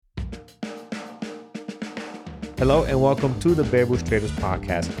Hello and welcome to the Bear Bush Traders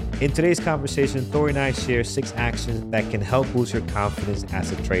podcast. In today's conversation, Thor and I share 6 actions that can help boost your confidence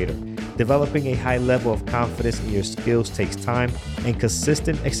as a trader. Developing a high level of confidence in your skills takes time and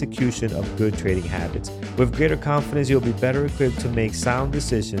consistent execution of good trading habits. With greater confidence, you'll be better equipped to make sound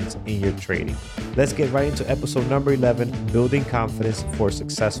decisions in your trading. Let's get right into episode number 11, Building Confidence for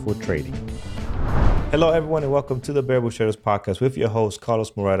Successful Trading. Hello, everyone, and welcome to the Bear Bush Traders podcast with your hosts,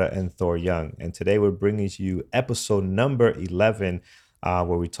 Carlos Moreta and Thor Young. And today we're bringing you episode number 11, where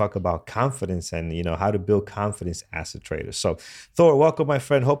we talk about confidence and, how to build confidence as a trader. So, Thor, welcome, my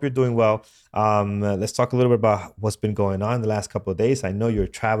friend. Hope you're doing well. Let's talk a little bit about what's been going on the last couple of days. I know you're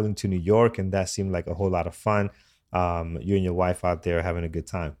traveling to New York, and that seemed like a whole lot of fun. You and your wife out there having a good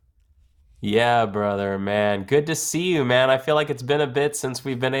time. Yeah, brother, man. Good to see you, man. I feel like it's been a bit since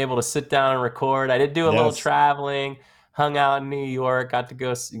we've been able to sit down and record. I did do a little traveling, hung out in New York, got to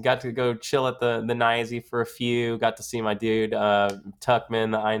go chill at the NYSE for a few, got to see my dude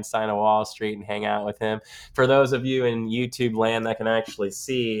Tuckman, the Einstein of Wall Street, and hang out with him. For those of you in YouTube land that can actually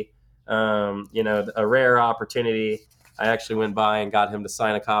see, a rare opportunity, I actually went by and got him to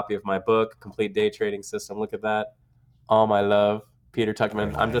sign a copy of my book, Complete Day Trading System. Look at that. All my love. Peter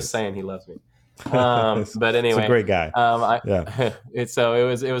Tuckman. Nice. I'm just saying he loves me. But anyway, he's a great guy. So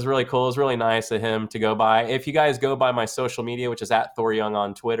it was really cool. It was really nice of him to go by. If you guys go by my social media, which is at Thor Young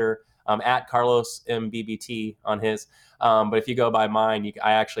on Twitter, at Carlos MBBT on his. But if you go by mine,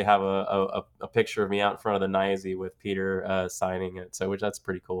 I actually have a picture of me out in front of the NYSE with Peter signing it. So that's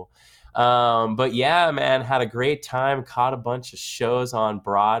pretty cool. But yeah, man, had a great time, caught a bunch of shows on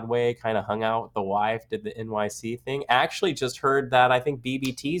Broadway, kind of hung out with the wife, did the NYC thing. Actually just heard that I think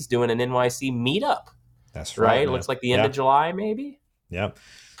BBT's doing an NYC meetup. That's right. It looks like the end of July, maybe. Yep.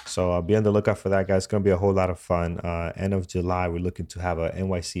 So be on the lookout for that, guys. It's going to be a whole lot of fun. End of July, we're looking to have a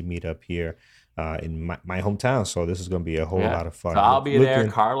NYC meetup here in my hometown. So this is going to be a whole lot of fun. So I'll be there.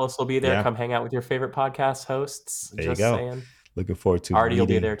 Carlos will be there. Yeah. Come hang out with your favorite podcast hosts. There you go. Saying. Looking forward to Artie will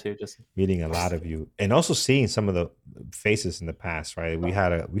be there too. Just meeting a lot of you, and also seeing some of the faces in the past. Right, we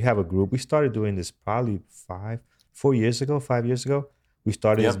have a group. We started doing this probably 5 years ago. We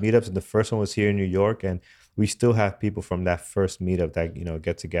started these meetups, and the first one was here in New York, and we still have people from that first meetup that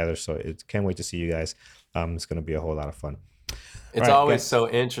get together. So can't wait to see you guys. It's going to be a whole lot of fun. It's always so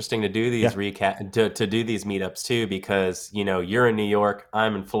interesting to do these to do these meetups too, because you're in New York,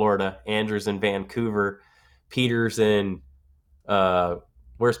 I'm in Florida, Andrew's in Vancouver, Peter's in.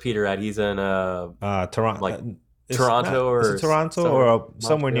 Where's Peter at? He's in Toronto. Toronto or Toronto or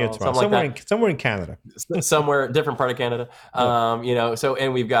somewhere near Toronto, somewhere in Canada, somewhere different part of Canada. So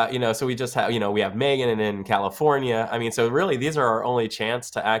and we've got so we just have we have Megan in California. I mean, so really these are our only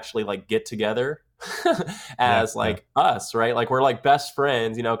chance to actually get together as us, right? Like we're like best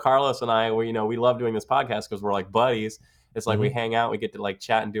friends. Carlos and I, we love doing this podcast because we're like buddies. It's like we hang out, we get to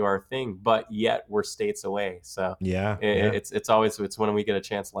chat and do our thing, but yet we're states away. So it's when we get a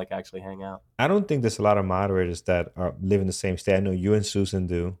chance to actually hang out. I don't think there's a lot of moderators that live in the same state. I know you and Susan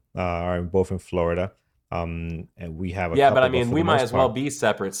do, are both in Florida. And we have but I mean, we might as well be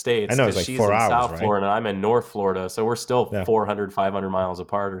separate states. I know, it's like she's 4 hours, in South right? Florida, and I'm in North Florida, so we're still 400, 500 miles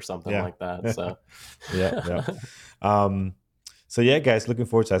apart or something like that. So So yeah, guys, looking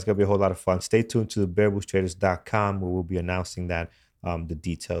forward to that. It's going to be a whole lot of fun. Stay tuned to bearbushtraders.com where we'll be announcing that, the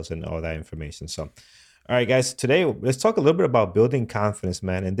details and all that information. So, all right, guys, today let's talk a little bit about building confidence,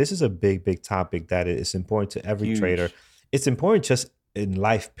 man. And this is a big, big topic that is important to every trader. It's important just in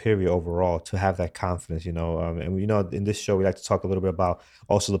life, period, overall, to have that confidence, and in this show, we like to talk a little bit about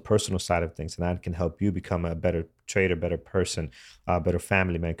also the personal side of things, and that can help you become a better trader, better person, better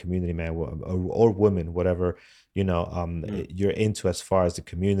family man, community man, or woman, whatever you're into as far as the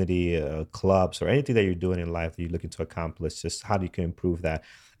community, clubs, or anything that you're doing in life that you're looking to accomplish. Just how you can improve that.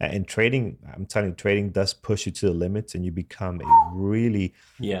 And trading, I'm telling you, trading does push you to the limits, and you become really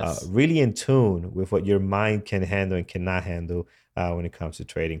in tune with what your mind can handle and cannot handle when it comes to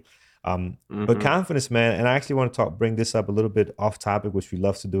trading. But confidence, man, and I actually want to bring this up a little bit off topic, which we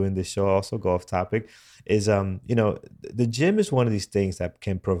love to do in this show, also go off topic, is the gym is one of these things that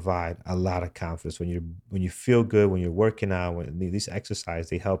can provide a lot of confidence when you feel good, when you're working out, when these exercises,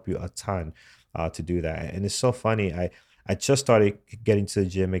 they help you a ton to do that. And it's so funny. I just started getting to the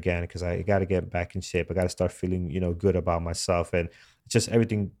gym again because I got to get back in shape. I got to start feeling good about myself, and just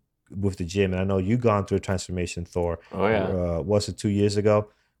everything with the gym. And I know you've gone through a transformation, Thor. Oh yeah. Was it 2 years ago?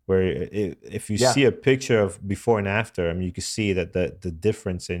 Where if you see a picture of before and after, I mean, you can see that the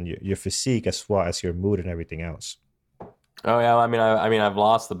difference in your physique as well as your mood and everything else. Oh yeah, I mean, I've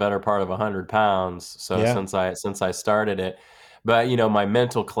lost the better part of 100 pounds. So since I started it, but my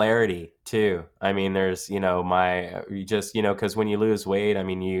mental clarity too. I mean, there's my you just because when you lose weight, I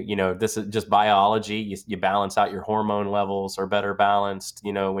mean, this is just biology. You balance out your hormone levels are better balanced,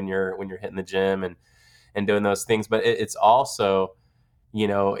 when you're hitting the gym and doing those things. But it's also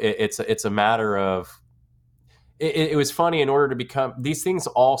it's a matter of it was funny. In order to become, these things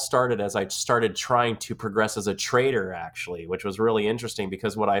all started as I started trying to progress as a trader, actually, which was really interesting,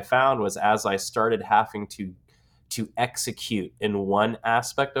 because what I found was, as I started having to execute in one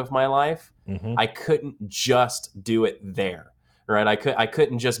aspect of my life, Mm-hmm. I couldn't just do it there. Right. I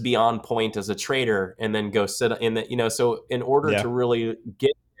couldn't just be on point as a trader and then go sit in so in order to Yeah. really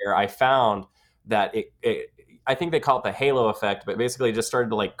get there, I found that I think they call it the halo effect, but basically it just started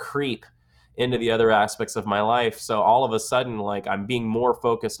to like creep into the other aspects of my life. So all of a sudden, like, I'm being more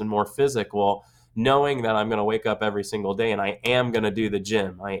focused and more physical, knowing that I'm going to wake up every single day and I am going to do the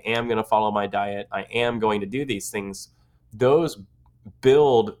gym. I am going to follow my diet. I am going to do these things. Those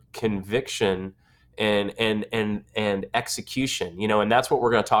build conviction and execution, and that's what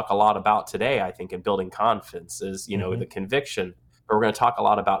we're going to talk a lot about today, I think, in building confidence is, Mm-hmm. the conviction. But we're going to talk a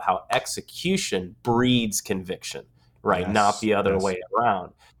lot about how execution breeds conviction, right? Not Yes. the other Yes. way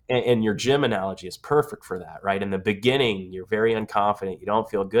around. And your gym analogy is perfect for that, right? In the beginning, you're very unconfident. You don't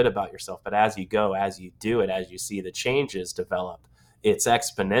feel good about yourself. But as you go, as you do it, as you see the changes develop, it's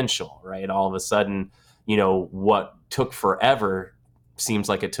exponential, right? All of a sudden, what took forever seems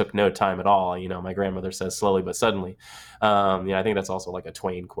like it took no time at all. My grandmother says slowly but suddenly. I think that's also like a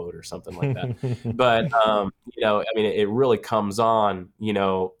Twain quote or something like that. But I mean, it really comes on,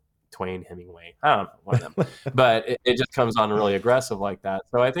 Twain, Hemingway, I don't know, one of them, but it just comes on really aggressive like that.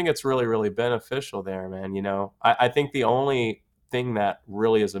 So I think it's really, really beneficial there, man. I think the only thing that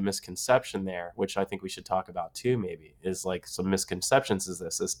really is a misconception there, which I think we should talk about too, maybe, is like some misconceptions,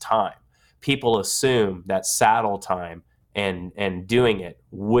 is time. People assume that saddle time and doing it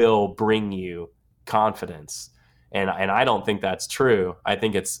will bring you confidence. And I don't think that's true. I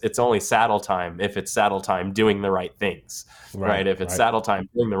think it's only saddle time if it's saddle time doing the right things, right? Right. If it's Right. saddle time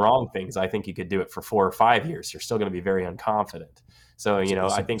doing the wrong things, I think you could do it for 4 or 5 years. You're still going to be very unconfident. So It's a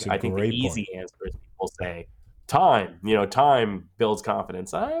I think the great point. easy answer is people say time. Time builds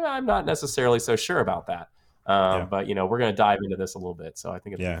confidence. I'm not necessarily so sure about that. Yeah. But we're going to dive into this a little bit, so I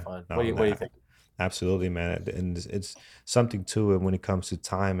think it'll be Yeah. fun. No, What do you nah, think? absolutely, man. And it's something too when it comes to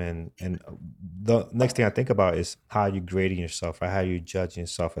time, and the next thing I think about is how you grading yourself, or how you judging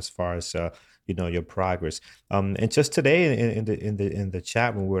yourself as far as your progress. And just today in the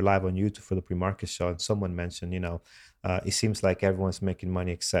chat when we were live on YouTube for the pre-market show, and someone mentioned, it seems like everyone's making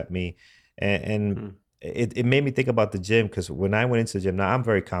money except me, and Mhm. it made me think about the gym, because when I went into the gym, now I'm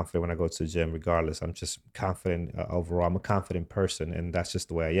very confident when I go to the gym, regardless. I'm just confident overall. I'm a confident person, and that's just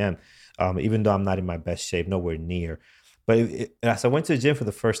the way I am. Even though I'm not in my best shape, nowhere near. But as I went to the gym for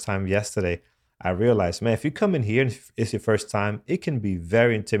the first time yesterday, I realized, man, if you come in here and it's your first time, it can be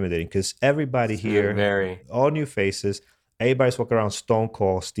very intimidating, because everybody here, Very. all new faces, everybody's walking around stone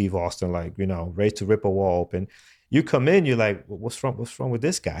cold Steve Austin, like, ready to rip a wall open. You come in, you're like, what's wrong? What's wrong with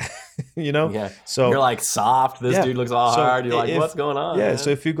this guy? you know? Yeah. You're So like soft. This yeah. dude looks all So hard. You're like, what's going on, yeah, so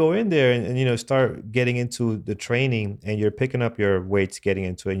man? if you go in there and start getting into the training, and you're picking up your weights, getting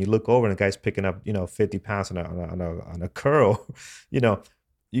into it, and you look over and the guy's picking up 50 pounds on a curl, you know,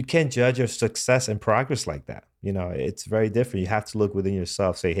 you can't judge your success and progress like that. It's very different. You have to look within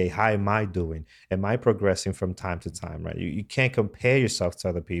yourself, say, hey, how am I doing? Am I progressing from time to time, right? You can't compare yourself to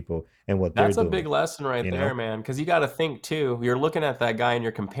other people and what they're That's a big doing, lesson right you there, know? man. Because you got to think too. You're looking at that guy and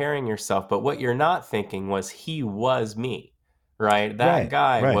you're comparing yourself, but what you're not thinking was he was me, right? That Right,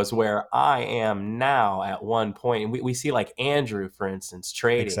 guy right. was where I am now at one point. And we see like Andrew, for instance,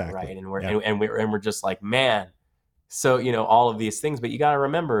 trading, Exactly. right? And we're Yeah. and we're just like, man. So all of these things, but you got to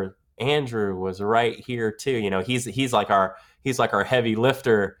remember Andrew was right here too. He's like our heavy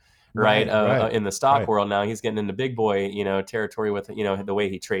lifter, right? Right, right, In the stock right. world now, he's getting into big boy territory with the way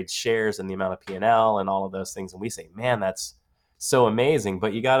he trades shares and the amount of P&L and all of those things. And we say, man, that's so amazing.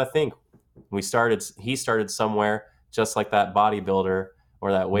 But you got to think, he started somewhere, just like that bodybuilder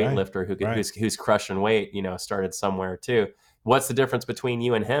or that Right, weightlifter right. who's crushing weight, started somewhere too. What's the difference between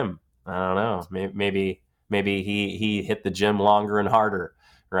you and him? I don't know. Maybe he hit the gym longer and harder,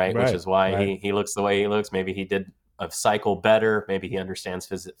 right? Which Right, is why right. he looks the way he looks. Maybe he did a cycle better. Maybe he understands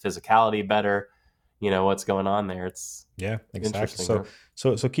physicality better. What's going on there. It's Yeah, exactly. interesting, So,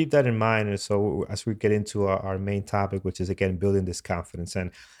 huh? so keep that in mind. And so, as we get into our main topic, which is again building this confidence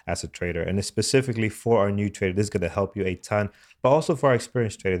and as a trader, and it's specifically for our new trader, this is going to help you a ton. But also for our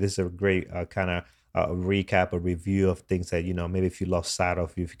experienced trader, this is a great kind of recap, a review of things that maybe if you lost sight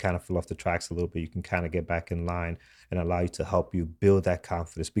of, if you kind of fell off the tracks a little bit, you can kind of get back in line and allow you to help you build that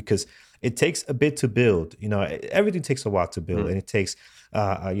confidence, because it takes a bit to build. Everything takes a while to build, Mm. and it takes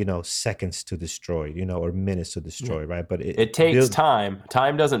seconds to destroy, or minutes to Yeah. destroy, right? But it It takes build. time.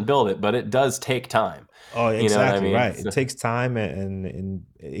 Time doesn't build it, but it does take time. Oh, You know what I exactly mean? right. It takes time, and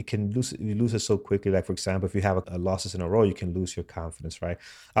it can lose. You lose it so quickly. Like, for example, if you have a losses in a row, you can lose your confidence, right?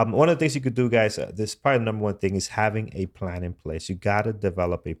 One of the things you could do, guys. This probably the number one thing is having a plan in place. You got to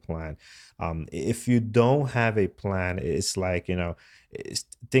develop a plan. If you don't have a plan, it's like,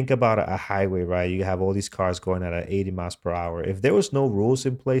 think about a highway, right? You have all these cars going at 80 miles per hour. If there was no rules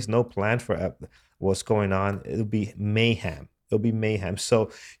in place, no plan for what's going on, it'll be mayhem. It'll be mayhem. So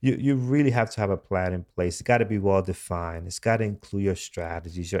you really have to have a plan in place. It's got to be well defined. It's got to include your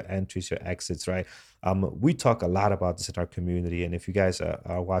strategies, your entries, your exits, right? We talk a lot about this in our community, and if you guys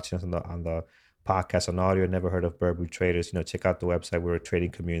are watching us on the podcast on audio, never heard of Burberry Traders, check out the website. We're a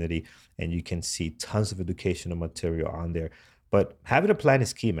trading community, and you can see tons of educational material on there. But having a plan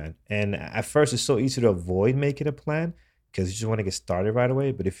is key, man. And at first, it's so easy to avoid making a plan because you just want to get started right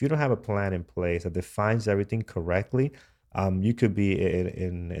away. But if you don't have a plan in place that defines everything correctly, you could be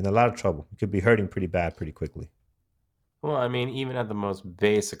in a lot of trouble. You could be hurting pretty bad pretty quickly. Well, I mean, even at the most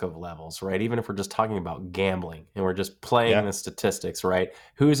basic of levels, right? Even if we're just talking about gambling and we're just playing Yeah. the statistics, right?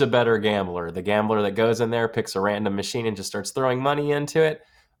 Who's a better gambler? The gambler that goes in there, picks a random machine and just starts throwing money into it,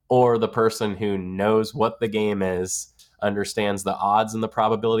 or the person who knows what the game is, understands the odds and the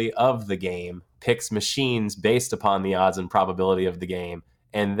probability of the game, picks machines based upon the odds and probability of the game,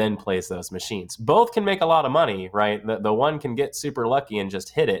 and then plays those machines. Both can make a lot of money, right? The one can get super lucky and just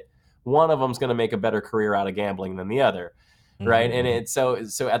hit it. One of them's going to make a better career out of gambling than the other, right? And Hmm. it's so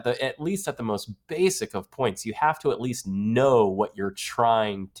at least at the most basic of points, you have to at least know what you're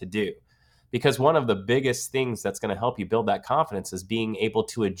trying to do, because one of the biggest things that's going to help you build that confidence is being able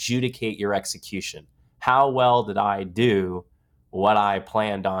to adjudicate your execution. How well did I do what I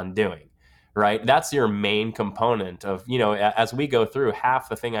planned on doing? Right? That's your main component of, as we go through, half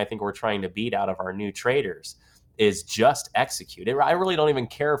the thing I think we're trying to beat out of our new traders is just execute it. I really don't even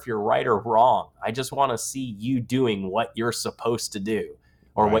care if you're right or wrong. I just want to see you doing what you're supposed to do,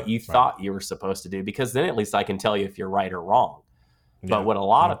 or what Right. you Right. thought you were supposed to do, because then at least I can tell you if you're right or wrong. But Yeah. what a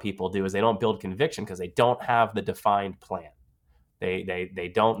lot Yeah. of people do is they don't build conviction because they don't have the defined plan.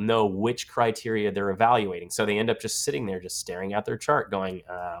 They don't know which criteria they're evaluating. So they end up just sitting there, just staring at their chart going,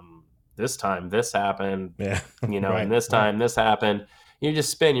 this time this happened, Yeah. and Right. this Right. time this happened. You just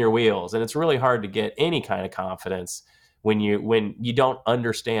spin your wheels, and it's really hard to get any kind of confidence when you don't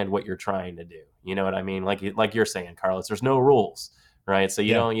understand what you're trying to do. You know what I mean? Like you're saying, Carlos, there's no rules, right? So you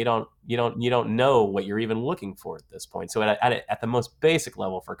Yeah. don't you don't you don't you don't know what you're even looking for at this point. So at the most basic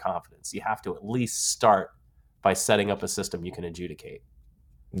level for confidence, you have to at least start by setting up a system you can adjudicate.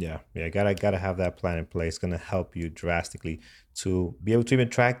 Yeah, yeah, gotta have that plan in place. It's gonna help you drastically to be able to even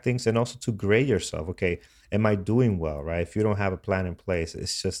track things and also to grade yourself. Okay, am I doing well? Right. If you don't have a plan in place,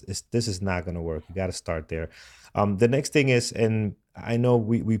 it's this is not gonna work. You gotta start there. The next thing is, and I know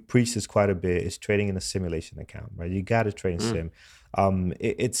we preach this quite a bit, is trading in a simulation account. Right. You gotta trade in Mm.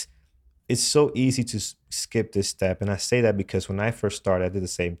 sim. It's so easy to skip this step, and I say that because when I first started, I did the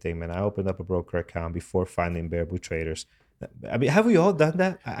same thing. Man, I opened up a broker account before finding Bearable Traders. I mean, have we all done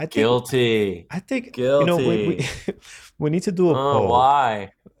that? I think Guilty. I think we Guilty. we need to do a Oh, poll.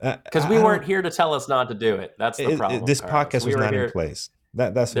 why? Because we I weren't don't. here to tell us not to do it. That's the problem, This Carlos. podcast We was were not in here. place.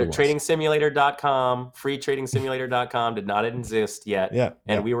 That's what The it was. tradingsimulator.com, freetradingsimulator.com did not exist yet. Yeah,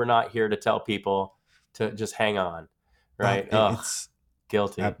 And yeah. we were not here to tell people to just hang on. Right? Ugh. It's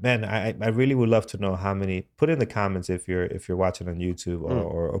Guilty. man. I really would love to know how many. Put in the comments if you're watching on YouTube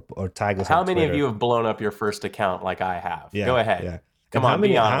Mm. or tag us on How many of Twitter. you have blown up your first account like I have? Go Yeah, ahead. yeah. And Come on,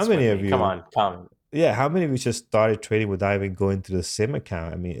 be how honest many with of me. Come you? on, comment. Yeah, how many of you just started trading without even going to the sim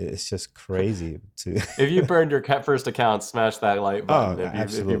account? I mean, it's just crazy to. If you burned your first account, smash that like Oh, button. If you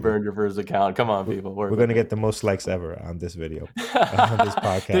absolutely. burned your first account, come on, We're, people, we're work with gonna me. get the most likes ever on this video, on this there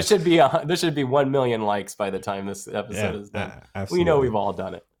podcast. should be there should be 1 million likes by the time this episode Yeah, is done. We know absolutely. we've all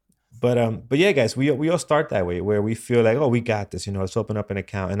done it. But yeah, guys, we all start that way where we feel like, oh, we got this. Let's open up an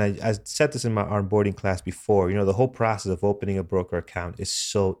account. And I said this in my onboarding class before. The whole process of opening a broker account is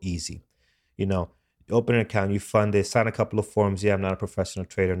so easy. You open an account, you fund it, sign a couple of forms. Yeah, I'm not a professional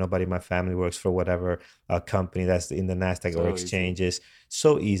trader. Nobody in my family works for whatever company that's in the Nasdaq or So easy. exchanges.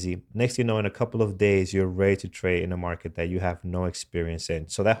 So easy. Next, in a couple of days, you're ready to trade in a market that you have no experience in.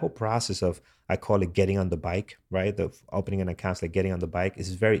 So that whole process of, I call it getting on the bike, right? The opening an account is like getting on the bike.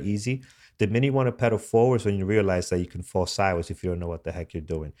 Is very easy. The minute you want to pedal forwards, when you realize that you can fall sideways if you don't know what the heck you're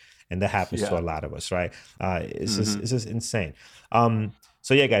doing, and that happens to Yeah. a lot of us, right? It's just Mm-hmm. it's just insane. Um,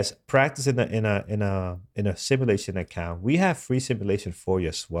 So yeah, guys, practice in a simulation account. We have free simulation for you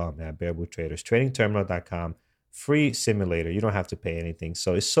as well, man. Bearable Traders, tradingterminal.com, free simulator. You don't have to pay anything.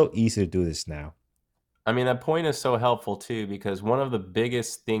 So it's so easy to do this now. I mean, that point is so helpful too, because one of the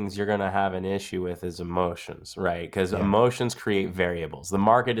biggest things you're going to have an issue with is emotions, right? Because Yeah. emotions create variables. The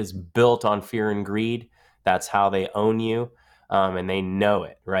market is built on fear and greed. That's how they own you, and they know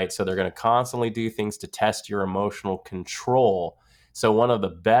it, right? So they're going to constantly do things to test your emotional control. So one of the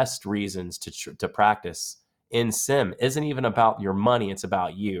best reasons to practice in sim isn't even about your money; it's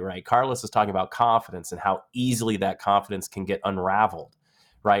about you, right? Carlos is talking about confidence and how easily that confidence can get unraveled,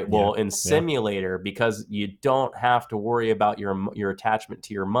 right? Yeah. Well, in Yeah. simulator, because you don't have to worry about your attachment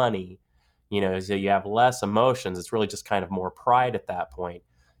to your money, so you have less emotions. It's really just kind of more pride at that point.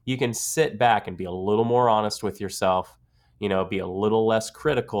 You can sit back and be a little more honest with yourself, be a little less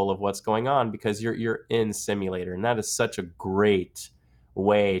critical of what's going on because you're in simulator, and that is such a great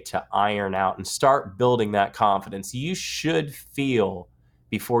way to iron out and start building that confidence. You should feel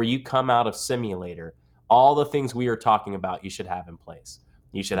before you come out of simulator all the things we are talking about you should have in place.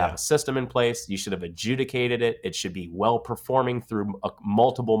 You should have Yeah. a system in place. You should have adjudicated it. It should be well performing through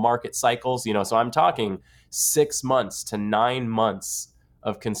multiple market cycles. So I'm talking 6 months to 9 months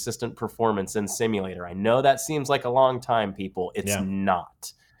of consistent performance in simulator. I know that seems like a long time, people. It's Yeah.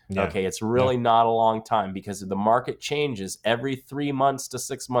 not. Yeah. Okay, it's Yeah. really not a long time because the market changes every 3 months to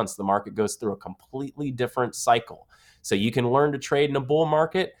 6 months. The market goes through a completely different cycle. So you can learn to trade in a bull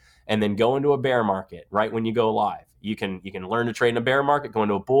market and then go into a bear market right when you go live. You can learn to trade in a bear market, go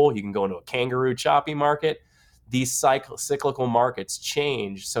into a bull, you can go into a kangaroo choppy market. These cyclical markets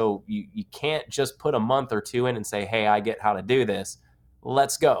change, so you can't just put a month or two in and say, hey, I get how to do this.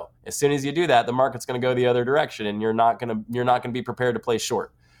 Let's go. As soon as you do that, the market's going to go the other direction, and you're not going to be prepared to play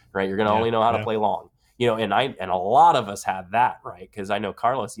short, right? You're going to Yeah. only know how to Yeah. play long. And a lot of us had that, right? Because I know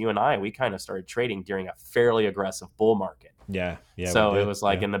Carlos, you and I, we kind of started trading during a fairly aggressive bull market. Yeah. Yeah. We So it did. was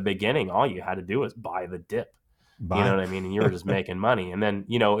like Yeah. in the beginning, all you had to do was buy the dip. You know Bye. what I mean? And you were just making money. And then,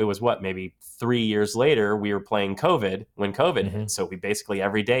 it was what, maybe 3 years later, we were playing COVID when COVID hit. Hmm. So we basically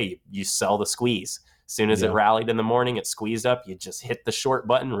every day you sell the squeeze. As soon as it Yeah. rallied in the morning, it squeezed up. You just hit the short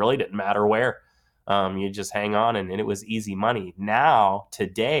button. Really didn't matter where. You just hang on, and it was easy money. Now,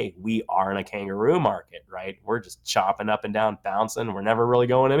 today, we are in a kangaroo market, right? We're just chopping up and down, bouncing. We're never really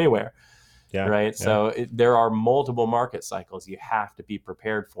going anywhere, Yeah. right? Yeah. So there are multiple market cycles you have to be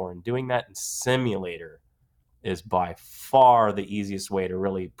prepared for. And doing that in simulator is by far the easiest way to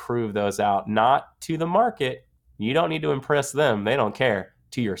really prove those out, not to the market. You don't need to impress them. They don't care.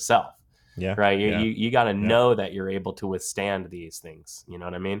 To yourself, Yeah. right? You, Yeah. you, you got to Yeah. know that you're able to withstand these things. You know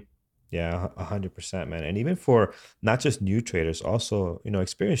what I mean? Yeah, 100%, man. And even for not just new traders, also,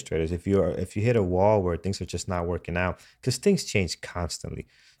 experienced traders, if you hit a wall where things are just not working out, because things change constantly,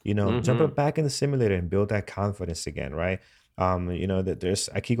 jump Mm-hmm. up back in the simulator and build that confidence again, right? That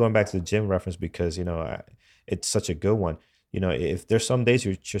I keep going back to the gym reference because, it's such a good one. If there's some days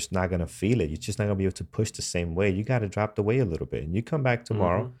you're just not gonna feel it, you're just not gonna be able to push the same way. You got to drop the weight a little bit, and you come back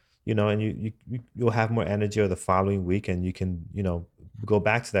tomorrow, Mm-hmm. and you'll have more energy or the following week, and you can, go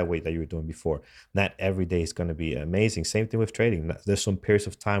back to that weight that you were doing before. Not every day is going to be amazing. Same thing with trading. There's some periods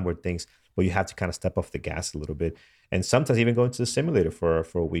of time where you have to kind of step off the gas a little bit, and sometimes even go into the simulator for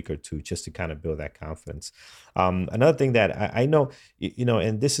a week or two just to kind of build that confidence. Another thing that I know,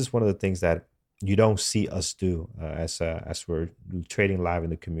 and this is one of the things that you don't see us do as we're trading live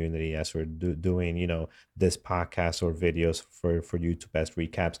in the community, as we're doing this podcast or videos for YouTube best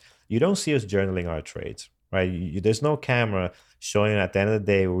recaps. You don't see us journaling our trades, right? There's no camera showing at the end of the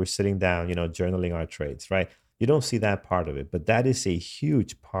day we're sitting down, journaling our trades, right? You don't see that part of it, but that is a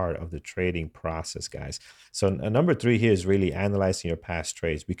huge part of the trading process, guys. So number three here is really analyzing your past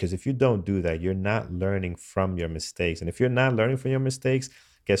trades, because if you don't do that, you're not learning from your mistakes. And if you're not learning from your mistakes,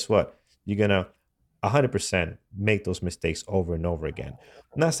 guess what? You're gonna 100% make those mistakes over and over again.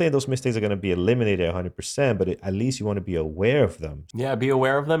 I'm not saying those mistakes are going to be eliminated 100%, but at least you want to be aware of them. Yeah, be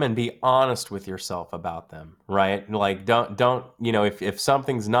aware of them and be honest with yourself about them, right? Like don't, if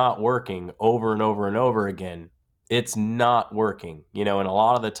something's not working over and over and over again, it's not working. And a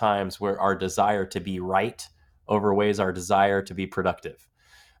lot of the times where our desire to be right overweighs our desire to be productive.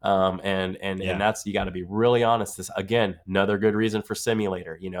 And Yeah. that's, you got to be really honest. This, again, another good reason for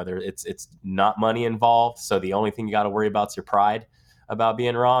simulator. It's not money involved, so the only thing you got to worry about is your pride about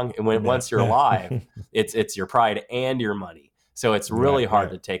being wrong. And Yeah. once you're live, it's your pride and your money. So it's Right. really hard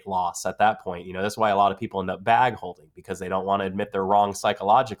Right. to take loss at that point. That's why a lot of people end up bag holding, because they don't want to admit they're wrong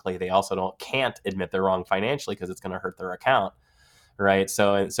psychologically. They also can't admit they're wrong financially because it's going to hurt their account. right?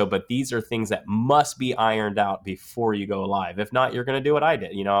 But these are things that must be ironed out before you go live. If not, you're going to do what I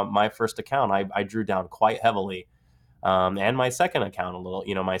did. My first account, I drew down quite heavily, and my second account a little.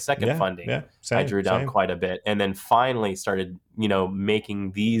 My second Yeah, funding, yeah, I same, drew down same. quite a bit, and then finally started,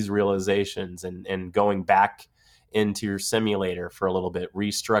 making these realizations and going back into your simulator for a little bit,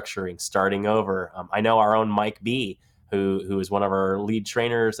 restructuring, starting over. I know our own Mike B, who is one of our lead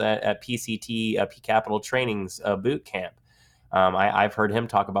trainers at PCT, P Capital Training's boot camp. I've heard him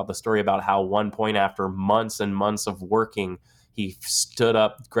talk about the story about how one point, after months and months of working, he stood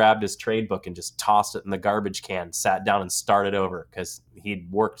up, grabbed his trade book, and just tossed it in the garbage can, sat down and started over because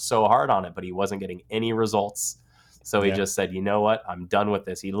he'd worked so hard on it, but he wasn't getting any results. So he Yeah, just said, you know what? I'm done with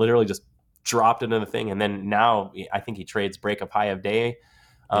this. He literally just dropped it in the thing. And then now I think he trades breakup high of day,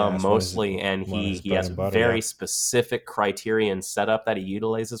 yeah. That's mostly. And one of his he bread has and butter. Yeah, very specific criterion setup that he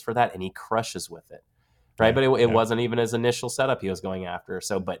utilizes for that, and he crushes with it. Right. yeah, But it yeah. wasn't even his initial setup he was going after.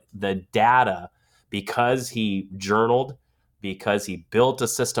 So, but the data, because he journaled, because he built a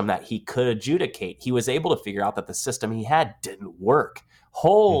system that he could adjudicate, he was able to figure out that the system he had didn't work. Mm-hmm.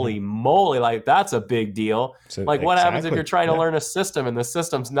 Holy moly, like that's a big deal. So Like, what happens if you're exactly. trying to Yeah, learn a system and the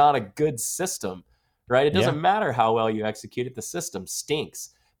system's not a good system, right? It yeah, doesn't matter how well you execute it, the system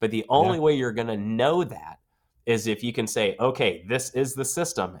stinks. But the yeah. only way you're going to know that is if you can say, okay, this is the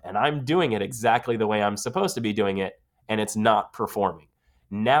system and I'm doing it exactly the way I'm supposed to be doing it, and it's not performing.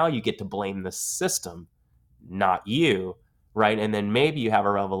 Now you get to blame the system, not you, right? And then maybe you have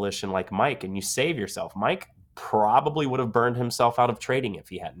a revolution like Mike and you save yourself. Mike probably would have burned himself out of trading if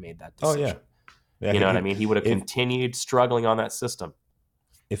he hadn't made that Oh yeah, decision. yeah. You know what I mean? He would have If continued struggling on that system.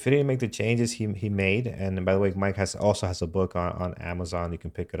 if he didn't make the changes he made, and by the way, Mike has a book on Amazon. You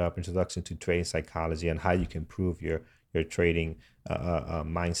can pick it up, Introduction to Trading Psychology, and how you can improve your trading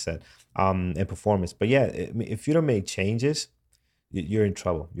mindset and performance. But yeah, if you don't make changes, you're in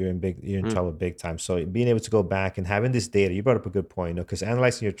trouble. You're in Mm. trouble big time. So being able to go back and having this data, you brought up a good point, because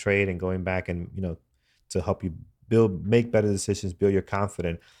analyzing your trade and going back and to help you make better decisions, build your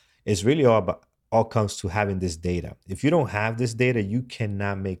confidence, is really all comes to having this data. If you don't have this data, you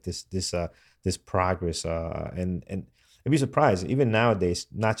cannot make this progress. And you'd be surprised, even nowadays,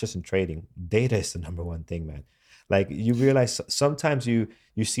 not just in trading, data is the number one thing, man. Like, you realize sometimes you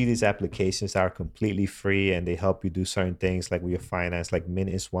see these applications that are completely free and they help you do certain things like with your finance. Like Mint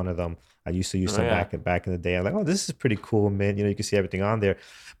is one of them. I used to use Oh them yeah. back in the day. I'm like, oh, this is pretty cool, Mint. You can see everything on there.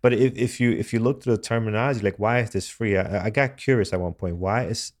 But if you look through the terminology, like, why is this free? I got curious at one point. Why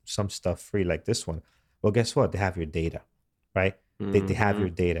is some stuff free like this one? Well, guess what? They have your data, right? They have your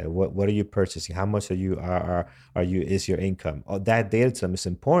Mm-hmm. data. What are you purchasing? How much are you is your income? Oh, that data to them is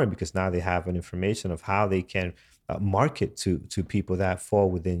important because now they have an information of how they can market to people that fall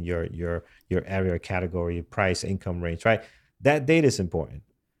within your area, category, price, income range, right? That data is important,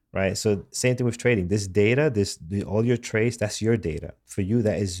 right? So same thing with trading. This data, all your trades, that's your data. For you,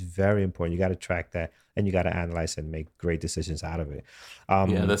 that is very important. You got to track that and you got to analyze and make great decisions out of it.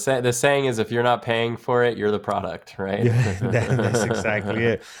 Yeah, Um, the saying is, if you're not paying for it, you're the product, right? Yeah, that's exactly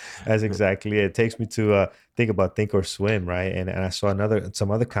it. That's exactly it. It takes me to think about Think or Swim, right? And I saw some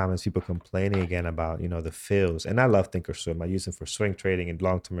other comments, people complaining again about the fills. And I love Think or Swim. I use them for swing trading and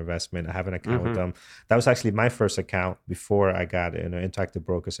long term investment. I have an account with Hmm. them. That was actually my first account before I got Interactive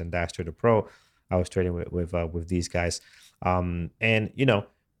Brokers and Dash Trader Pro. I was trading with these guys, and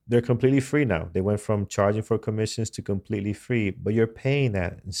they're completely free now. They went from charging for commissions to completely free, but you're paying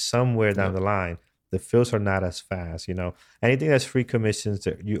that somewhere down Yep. the line. The fills are not as fast. Anything that's free commissions,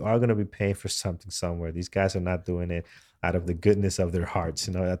 you are going to be paying for something somewhere. These guys are not doing it out of the goodness of their hearts.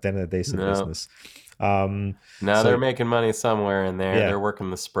 At the end of the day, it's a No, business. um no, they're so making money somewhere in there. yeah, They're working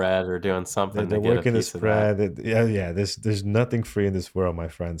the spread or doing something to they're get a working the piece of that. spread. Yeah, yeah, there's nothing free in this world, my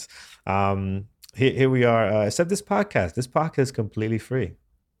friends. Here we are, except this podcast is completely free.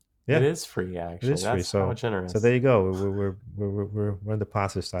 It Yeah, is free, it actually. is free. That's how So there generous. you go. We're on the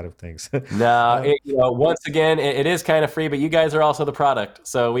positive side of things. No, um, once again, it is kind of free, but you guys are also the product.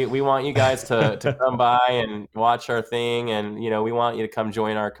 So we want you guys to come by and watch our thing, and we want you to come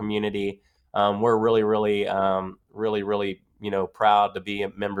join our community. We're really, really, really, really, proud to be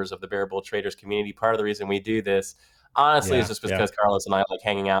members of the Bear Bull Traders community. Part of the reason we do this, honestly, is yeah, just yeah, because Carlos and I like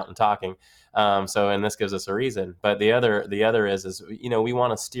hanging out and talking. And this gives us a reason. But the other is we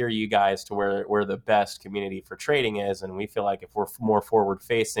want to steer you guys to where the best community for trading is, and we feel like if we're more forward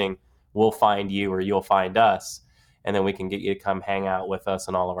facing, we'll find you or you'll find us, and then we can get you to come hang out with us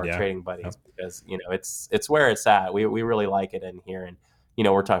and all of our yeah, trading yeah, buddies, because it's where it's at. We really like it in here. And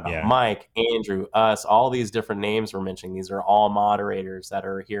we're talking about yeah. Mike, Andrew, us, all these different names we're mentioning. These are all moderators that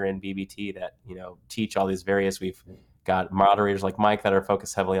are here in BBT that teach all these various. We've Got moderators like Mike that are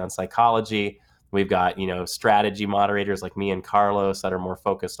focused heavily on psychology. We've got, strategy moderators like me and Carlos that are more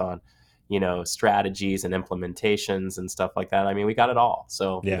focused on, strategies and implementations and stuff like that. I mean, we got it all.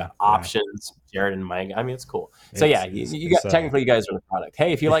 So we Yeah, got yeah. options, Jared and Mike. I mean, it's cool. So yeah, you got, technically you guys are the product.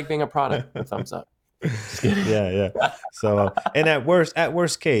 Hey, if you like being a product, a thumbs up. Just kidding. Yeah, yeah. So, and at worst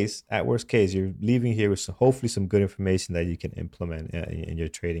case, you're leaving here with hopefully some good information that you can implement in your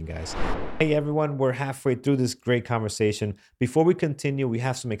trading, guys. Hey, everyone, we're halfway through this great conversation. Before we continue, we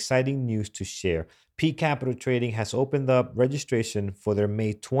have some exciting news to share. P Capital Trading has opened up registration for their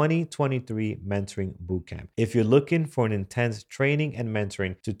May 2023 Mentoring Bootcamp. If you're looking for an intense training and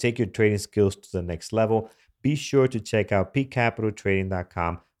mentoring to take your trading skills to the next level, be sure to check out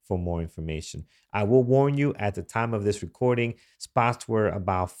pcapitaltrading.com for more information. I will warn you, at the time of this recording, spots were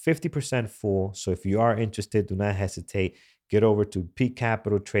about 50% full. So if you are interested, do not hesitate. Get over to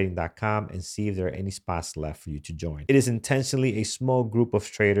pcapitaltrading.com and see if there are any spots left for you to join. It is intentionally a small group of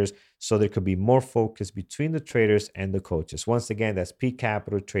traders, so there could be more focus between the traders and the coaches. Once again, that's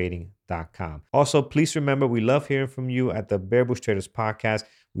pcapitaltrading.com. Also, please remember, we love hearing from you at the Bear Bull Traders podcast.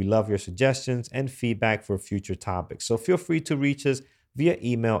 We love your suggestions and feedback for future topics. So feel free to reach us via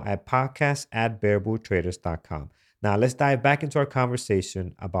email at podcast@bearbulltraders.com. Now let's dive back into our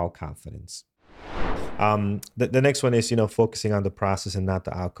conversation about confidence. The next one is, focusing on the process and not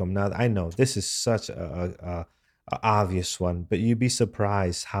the outcome. Now, I know this is such a obvious one, but you'd be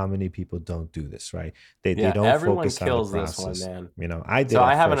surprised how many people don't do this, right? They don't Everyone focus on the kills this one, process. man. I did So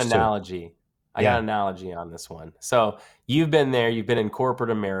I at have an first too. analogy. I got an analogy on this one. So you've been there, you've been in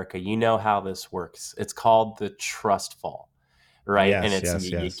corporate America. You know how this works. It's called the trust fall, right? Yes, and it's yes,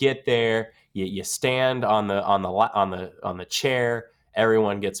 you yes. get there, you stand on the chair.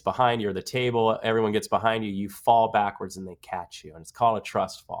 Everyone gets behind you, or the table. Everyone gets behind you. You fall backwards, and they catch you, and it's called a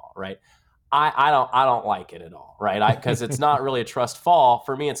trust fall, right? I don't like it at all, right? Because it's not really a trust fall.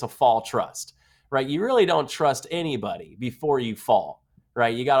 For me, it's a fall trust, right? You really don't trust anybody before you fall,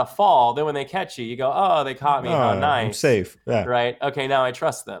 right? You got to fall. Then when they catch you, you go, oh, they caught me. How I'm nice, safe. Yeah. right? Okay, now I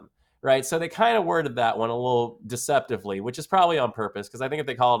trust them, right? So they kind of worded that one a little deceptively, which is probably on purpose, because I think if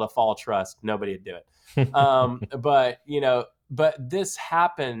they call it a fall trust, nobody would do it. But this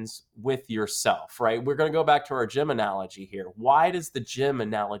happens with yourself, right? We're going to go back to our gym analogy here. Why does the gym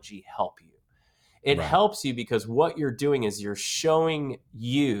analogy help you? It Right. helps you because what you're doing is you're showing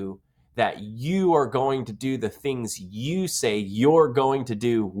you that you are going to do the things you say you're going to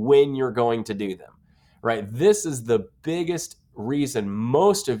do when you're going to do them, right? This is the biggest reason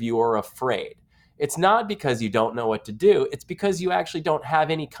most of you are afraid. It's not because you don't know what to do. It's because you actually don't have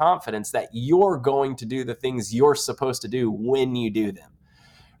any confidence that you're going to do the things you're supposed to do when you do them,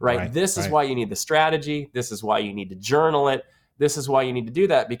 right? This is why you need the strategy. This is why you need to journal it. This is why you need to do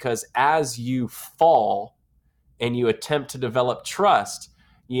that, because as you fall and you attempt to develop trust,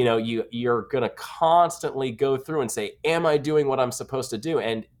 you're going to constantly go through and say, am I doing what I'm supposed to do?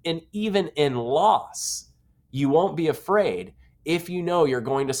 And even in loss, you won't be afraid if you know you're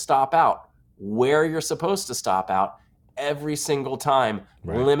going to stop out where you're supposed to stop out every single time,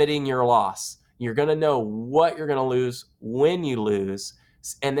 limiting your loss. You're going to know what you're going to lose when you lose,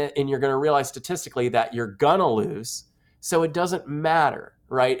 and you're going to realize statistically that you're going to lose. So it doesn't matter,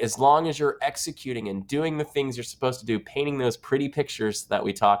 right? As long as you're executing and doing the things you're supposed to do, painting those pretty pictures that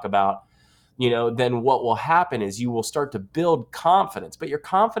we talk about, then what will happen is you will start to build confidence. But your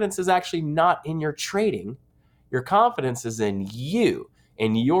confidence is actually not in your trading. Your confidence is in you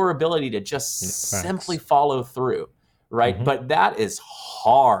and your ability to just simply follow through, right? Mm-hmm. But that is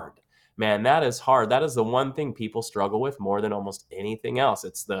hard. Man, that is hard. That is the one thing people struggle with more than almost anything else.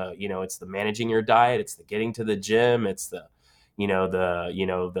 It's it's the managing your diet. It's the getting to the gym. It's the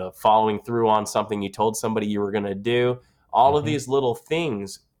following through on something you told somebody you were going to do. All of these little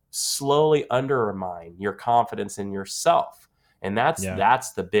things slowly undermine your confidence in yourself. And that's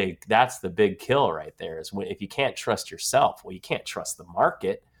the big kill right there, is if you can't trust yourself, well, you can't trust the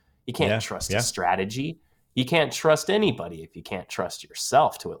market. You can't trust a strategy. You can't trust anybody if you can't trust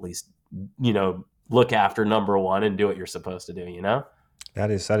yourself to at least, look after number one and do what you're supposed to do, That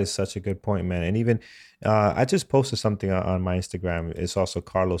is such a good point, man. And even I just posted something on my Instagram. It's also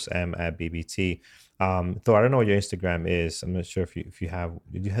Carlos M at BBT. Though I don't know what your Instagram is. I'm not sure if you have.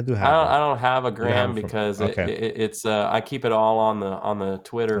 You do have. I don't have a gram because okay. it's I keep it all on the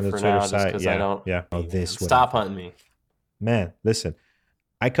Twitter On the for Twitter now, just site. because I Yeah, don't. yeah. Oh, this Stop hunting me, man. Listen,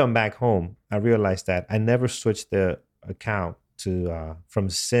 I come back home. I realized that I never switched the account to from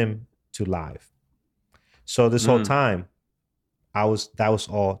sim to live. So this whole time, that was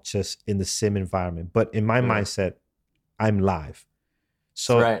all just in the sim environment. But in my mindset, I'm live.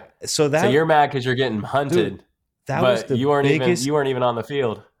 So right. so So you're mad because you're getting hunted. Dude, that was But the you weren't even on the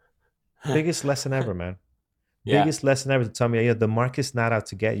field. biggest lesson ever, man. Yeah. Biggest lesson ever to tell me, yeah, the market's not out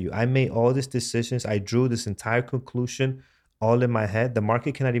to get you. I made all these decisions. I drew this entire conclusion all in my head. The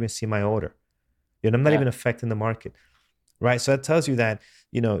market cannot even see my order. I'm not Yeah. even affecting the market. Right. So that tells you that,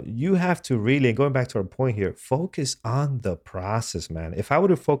 you have to really, and going back to our point here, focus on the process, man. If I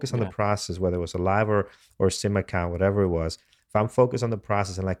would have focused on the Yeah. process, whether it was a live or sim account, whatever it was, if I'm focused on the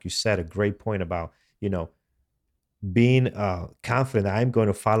process, and like you said, a great point about, you know, being confident that I'm going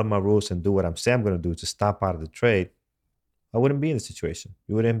to follow my rules and do what I'm saying I'm going to do to stop out of the trade, I wouldn't be in the situation.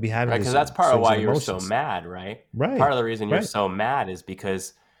 You wouldn't be having Right, because these that's part of swings why in you're so emotions. mad, right? Part Right. of the reason you're Right. so mad is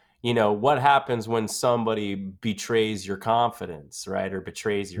because, what happens when somebody betrays your confidence, right? Or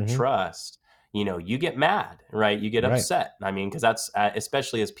betrays your Hmm. trust? You get mad, right? You get Right. upset. I mean, because that's,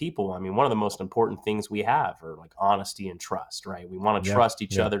 especially as people, I mean, one of the most important things we have are like honesty and trust, right? We want to Yeah. trust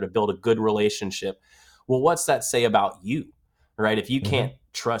each Yeah. other to build a good relationship. Well, what's that say about you, right? If you Hmm. can't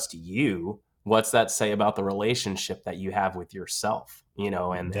trust you, what's that say about the relationship that you have with yourself,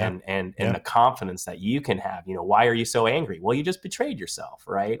 and Yeah. and Yeah. the confidence that you can have? Why are you so angry? Well, you just betrayed yourself,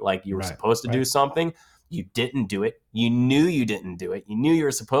 right? Like, you were Right. supposed to do Right. something, you didn't do it, you knew you didn't do it, you knew you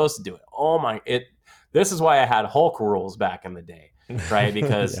were supposed to do it. Oh my, it this is why I had Hulk rules back in the day, right?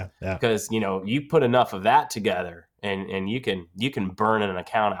 because Yeah. Yeah. because you put enough of that together, and you can burn an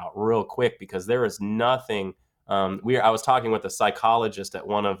account out real quick, because there is nothing. I was talking with a psychologist at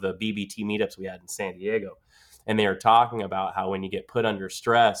one of the BBT meetups we had in San Diego, and they were talking about how when you get put under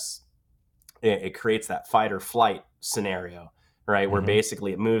stress, it creates that fight or flight scenario, right? Where Hmm.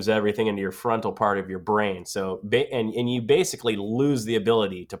 basically it moves everything into your frontal part of your brain. So, and you basically lose the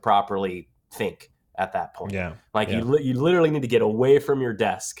ability to properly think at that point. Yeah. Like, Yeah. you literally need to get away from your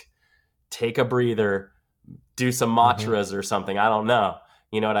desk, take a breather, do some Hmm. mantras or something. I don't know.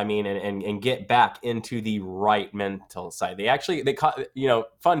 You know what I mean? And get back into the right mental side. They call,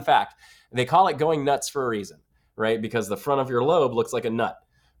 fun fact, they call it going nuts for a reason, right? Because the front of your lobe looks like a nut,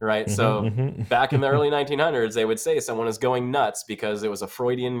 right? Hmm. So back in the Hmm. early 1900s, they would say someone is going nuts because it was a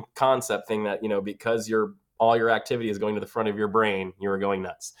Freudian concept thing that, because all your activity is going to the front of your brain, you were going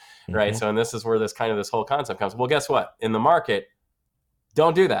nuts, right? Hmm. So, and this is where this whole concept comes. Well, guess what? In the market,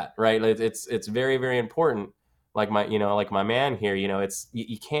 don't do that, right? It's very, very important. Like my man here, it's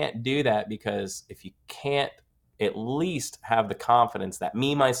you can't do that, because if you can't at least have the confidence that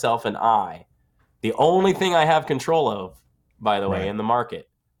me, myself, and I, the only thing I have control of, by the way, Right. in the market,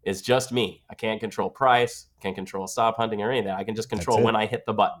 is just me. I can't control price, can't control stop hunting or any of that. I can just That's control when it. I hit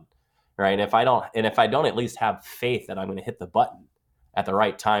the button, right? And if I don't at least have faith that I'm going to hit the button at the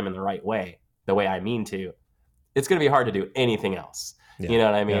right time in the right way, the way I mean to, it's going to be hard to do anything else. You Yeah. know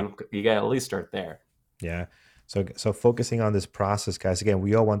what I Yeah. mean? You got to at least start there. Yeah. So focusing on this process, guys, again,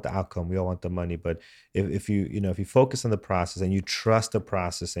 we all want the outcome, we all want the money, but if you focus on the process and you trust the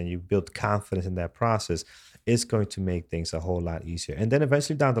process and you build confidence in that process, it's going to make things a whole lot easier. And then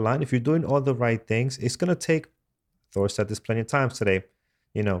eventually down the line, if you're doing all the right things, it's going to take, Thor said this plenty of times today,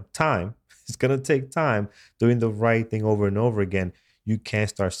 time. It's going to take time doing the right thing over and over again. You can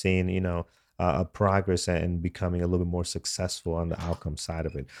start seeing, a progress and becoming a little bit more successful on the outcome side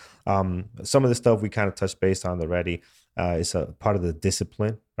of it. Some of the stuff we kind of touched base on already is a part of the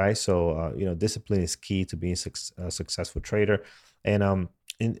discipline, right? So, discipline is key to being a successful trader, and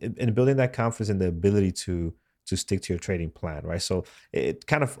in building that confidence and the ability to stick to your trading plan, right? So it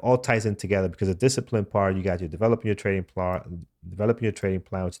kind of all ties in together, because the discipline part, you got you developing your trading plan,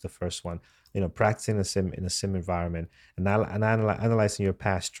 which is the first one. Practicing in a sim environment, and analyzing your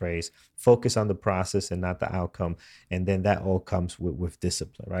past trades. Focus on the process and not the outcome, and then that all comes with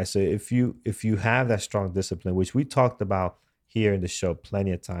discipline, right? So if you have that strong discipline, which we talked about here in the show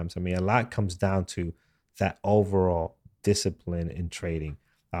plenty of times, I mean, a lot comes down to that overall discipline in trading,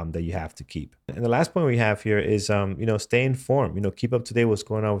 that you have to keep. And the last point we have here is, stay informed. Keep up to date what's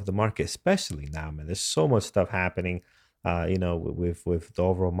going on with the market, especially now, man. There's so much stuff happening. With the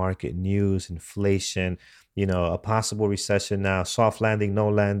overall market news, inflation, a possible recession now, soft landing, no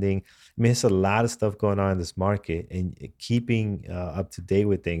landing. I mean, it's a lot of stuff going on in this market, and keeping up to date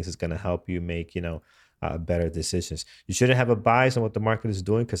with things is going to help you make, better decisions. You shouldn't have a bias on what the market is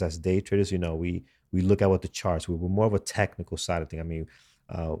doing, because as day traders, we look at what the charts. We're more of a technical side of things. I mean,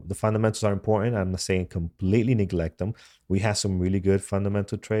 the fundamentals are important. I'm not saying completely neglect them. We had some really good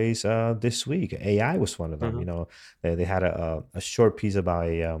fundamental trades this week. AI was one of them. Mm-hmm. They had a short piece about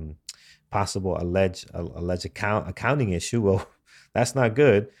a possible alleged accounting issue. Well, that's not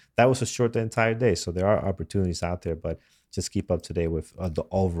good. That was a short the entire day. So there are opportunities out there, but just keep up to date with the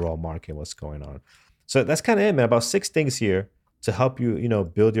overall market, what's going on. So that's kind of it, man. About 6 things here to help you,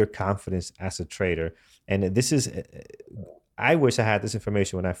 build your confidence as a trader. And this is, I wish I had this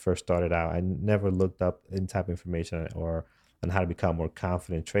information when I first started out. I never looked up any type of information or on how to become a more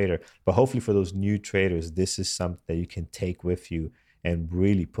confident trader. But hopefully for those new traders, this is something that you can take with you and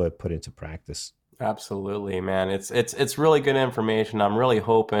really put into practice. Absolutely, man. It's really good information. I'm really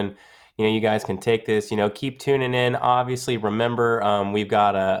hoping, you guys can take this. Keep tuning in. Obviously, remember, we've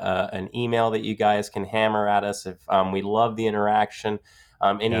got an email that you guys can hammer at us if we love the interaction.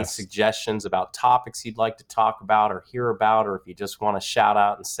 Any Yes. suggestions about topics you'd like to talk about or hear about, or if you just want to shout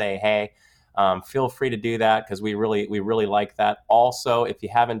out and say, hey, feel free to do that, because we really like that. Also, if you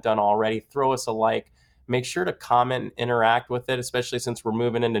haven't done already, throw us a like. Make sure to comment and interact with it, especially since we're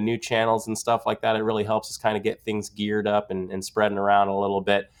moving into new channels and stuff like that. It really helps us kind of get things geared up and spreading around a little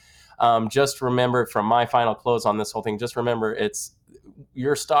bit. Just remember, from my final close on this whole thing, just remember, it's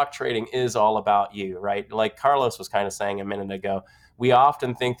your stock trading is all about you, right? Like Carlos was kind of saying a minute ago, we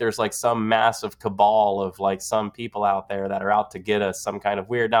often think there's like some massive cabal of like some people out there that are out to get us, some kind of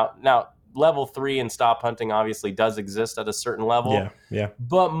weird. Now level 3 in stop hunting obviously does exist at a certain level. Yeah. Yeah.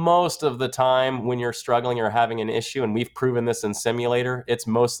 But most of the time when you're struggling or having an issue, and we've proven this in Simulator, it's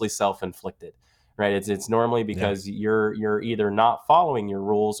mostly self-inflicted, right? It's normally Yeah. because you're either not following your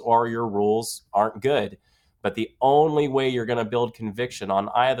rules or your rules aren't good. But the only way you're going to build conviction on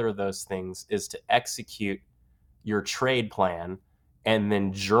either of those things is to execute your trade plan and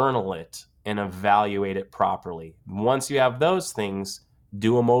then journal it and evaluate it properly. Once you have those things,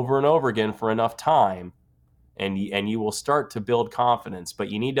 do them over and over again for enough time, and you will start to build confidence. But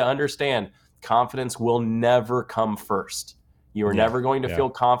you need to understand, confidence will never come first. You are Yeah. never going to Yeah. feel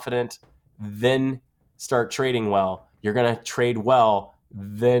confident, then start trading well. You're going to trade well,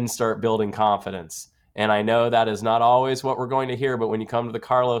 then start building confidence. And I know that is not always what we're going to hear, but when you come to the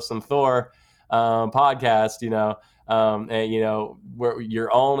Carlos and Thor podcast, where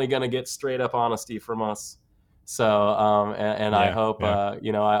you're only going to get straight up honesty from us. So, and I Yeah. hope,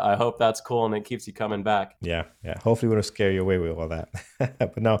 Yeah. I hope that's cool and it keeps you coming back. Yeah, yeah. Hopefully, we don't scare you away with all that.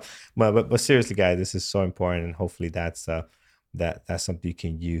 But no, but seriously, guys, this is so important, and hopefully, that's something you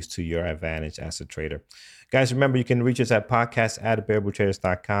can use to your advantage as a trader. Guys, remember you can reach us at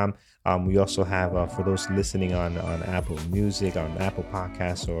podcast@bearable.traders.com. We also have for those listening on Apple Music, on Apple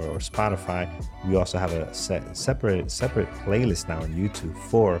Podcasts, or Spotify. We also have a separate playlist now on YouTube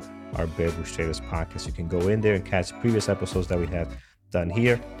for our Bearable Traders podcast. You can go in there and catch previous episodes that we have done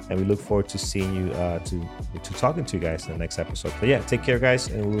here, and we look forward to seeing you to talking to you guys in the next episode. But yeah, take care, guys,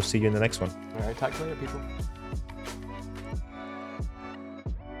 and we will see you in the next one. All right, talk to you later, people.